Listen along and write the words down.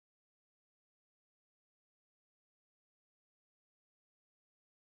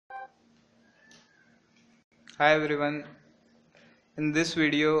Hi everyone, in this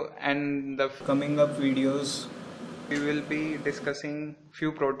video and the coming up videos we will be discussing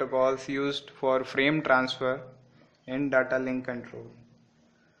few protocols used for frame transfer in data link control.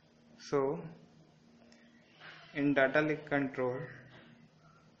 So in data link control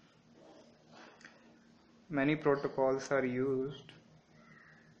many protocols are used,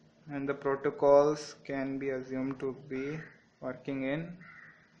 and the protocols can be assumed to be working in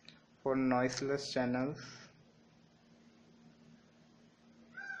for noiseless channels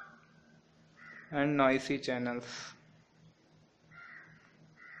and noisy channels.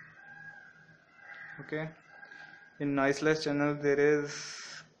 Okay, in noiseless channel there is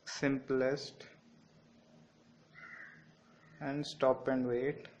simplest and stop and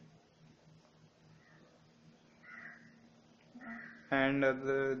wait, and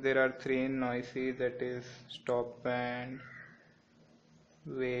there are three in noisy, that is stop and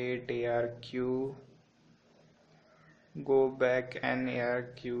wait, ARQ, go back and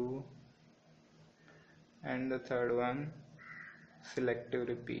ARQ, and the third one selective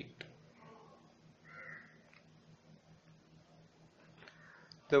repeat.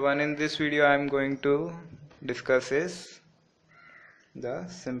 The one in this video I am going to discuss is the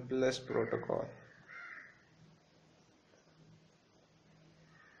simplest protocol.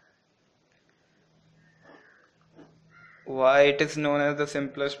 Why it is known as the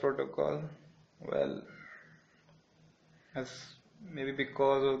simplest protocol? Well, as maybe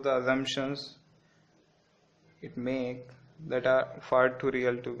because of the assumptions it make that are far too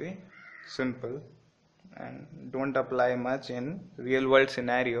real to be simple and don't apply much in real world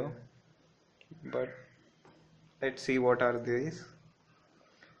scenario. But let's see what are these.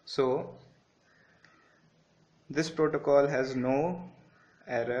 So this protocol has no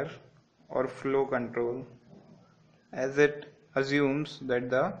error or flow control, as it assumes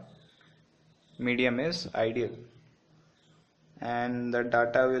that the medium is ideal and the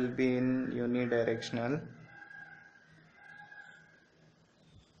data will be in unidirectional.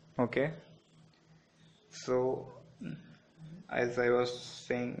 Okay, so as I was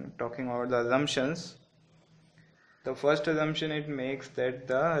saying, talking about the assumptions, the first assumption it makes that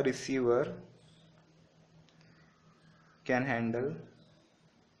the receiver can handle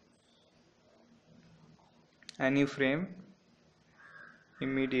any frame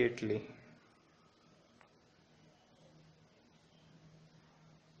immediately.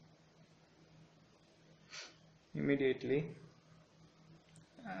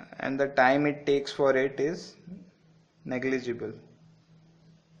 And the time it takes for it is negligible.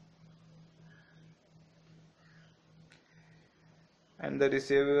 And the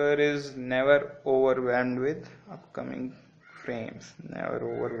receiver is never overwhelmed with upcoming frames, never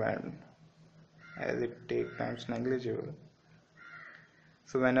overwhelmed, as it takes times negligible.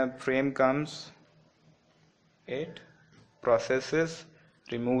 So when a frame comes, it processes,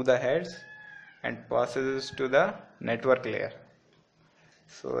 remove the heads and passes to the network layer.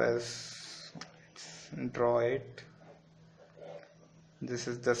 So as let's draw it, this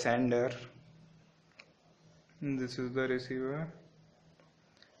is the sender, this is the receiver,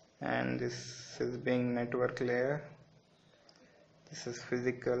 and this is being network layer, this is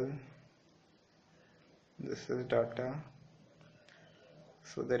physical, this is data.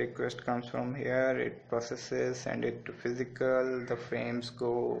 So the request comes from here, it processes, send it to physical, the frames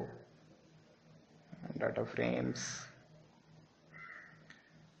go, data frames,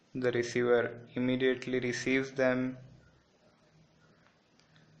 the receiver immediately receives them,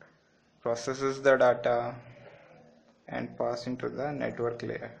 processes the data and pass into the network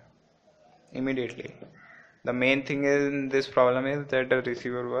layer immediately. The main thing in this problem is that the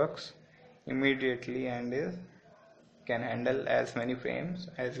receiver works immediately and can handle as many frames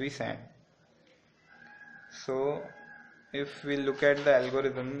as we send. So if we look at the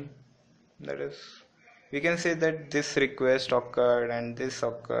algorithm, that is, we can say that this request occurred and this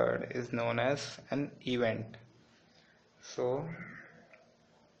occurred is known as an event. So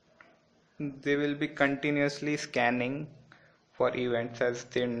they will be continuously scanning for events, as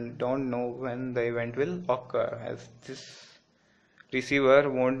they don't know when the event will occur, as this receiver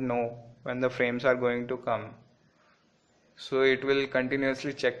won't know when the frames are going to come. So it will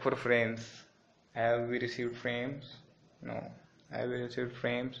continuously check for frames. Have we received frames? No. Have we received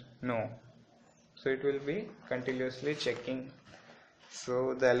frames? No. So it will be continuously checking.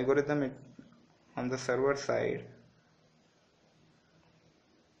 So the algorithm on the server side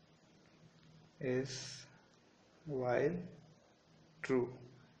is while true.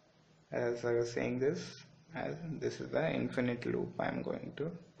 As I was saying this, as this is the infinite loop I am going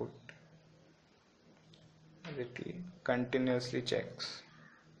to put. It continuously checks.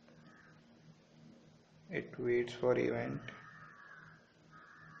 it waits for event.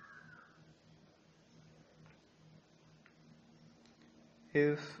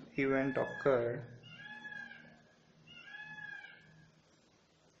 If event occurred,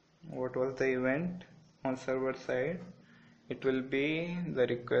 what was the event on server side? It will be the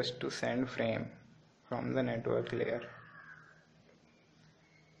request to send frame from the network layer.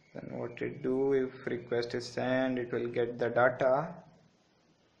 Then what it do, if request is sent, it will get the data,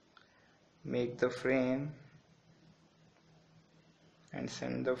 make the frame and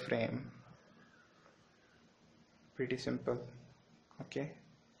send the frame. Pretty simple. Okay,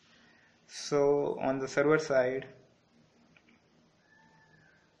 so on the server side,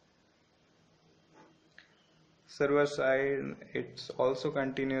 it's also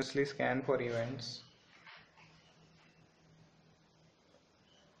continuously scan for events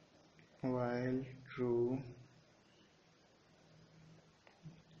while true,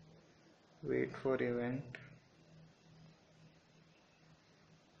 wait for event,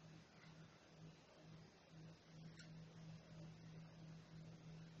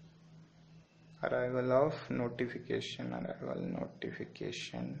 arrival of notification, arrival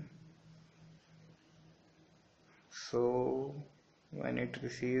notification. So when it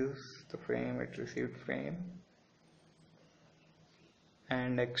receives the frame, it received frame,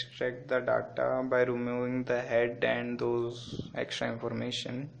 and extract the data by removing the head and those extra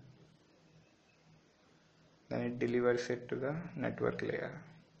information. Then it delivers it to the network layer.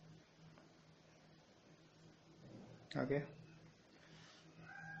 Okay,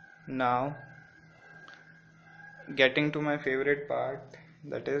 now getting to my favorite part,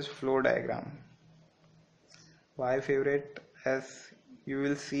 that is flow diagram. Why favorite? As you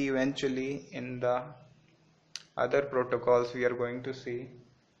will see eventually in the other protocols we are going to see.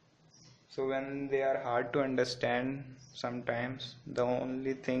 So when they are hard to understand, sometimes the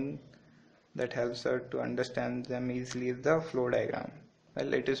only thing that helps us to understand them easily is the flow diagram.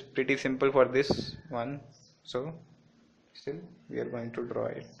 Well, it is pretty simple for this one, so still we are going to draw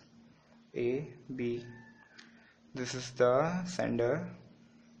it. A, B, this is the sender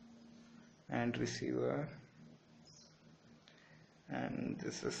and receiver, and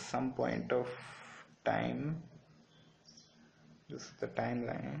this is some point of time, this is the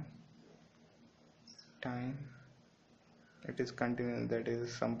timeline, time, it is continuing, that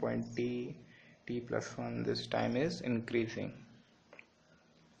is some point t plus 1, this time is increasing.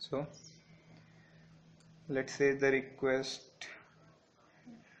 So let's say the request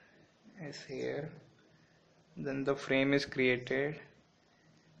is here, then the frame is created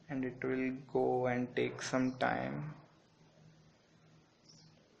and it will go and take some time.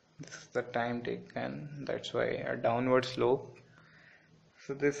 This is the time taken, that's why a downward slope.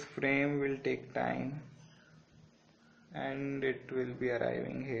 So this frame will take time and it will be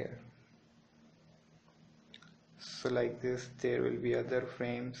arriving here. So like this, there will be other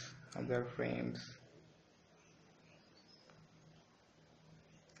frames.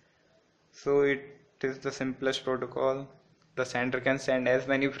 So it is the simplest protocol. The sender can send as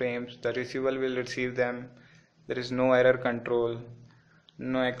many frames, the receiver will receive them. There is no error control,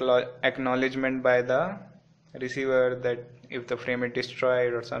 no acknowledgement by the receiver that if the frame is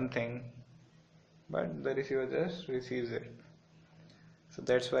destroyed or something, but the receiver just receives it. So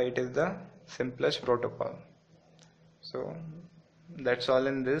that's why it is the simplest protocol. So that's all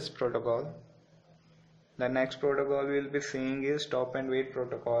in this protocol. The next protocol we will be seeing is stop and wait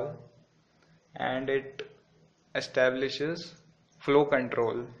protocol, and it establishes flow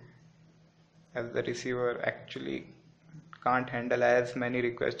control, as the receiver actually can't handle as many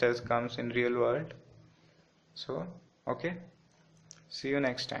requests as comes in real world. So okay, see you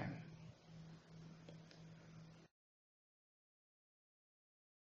next time.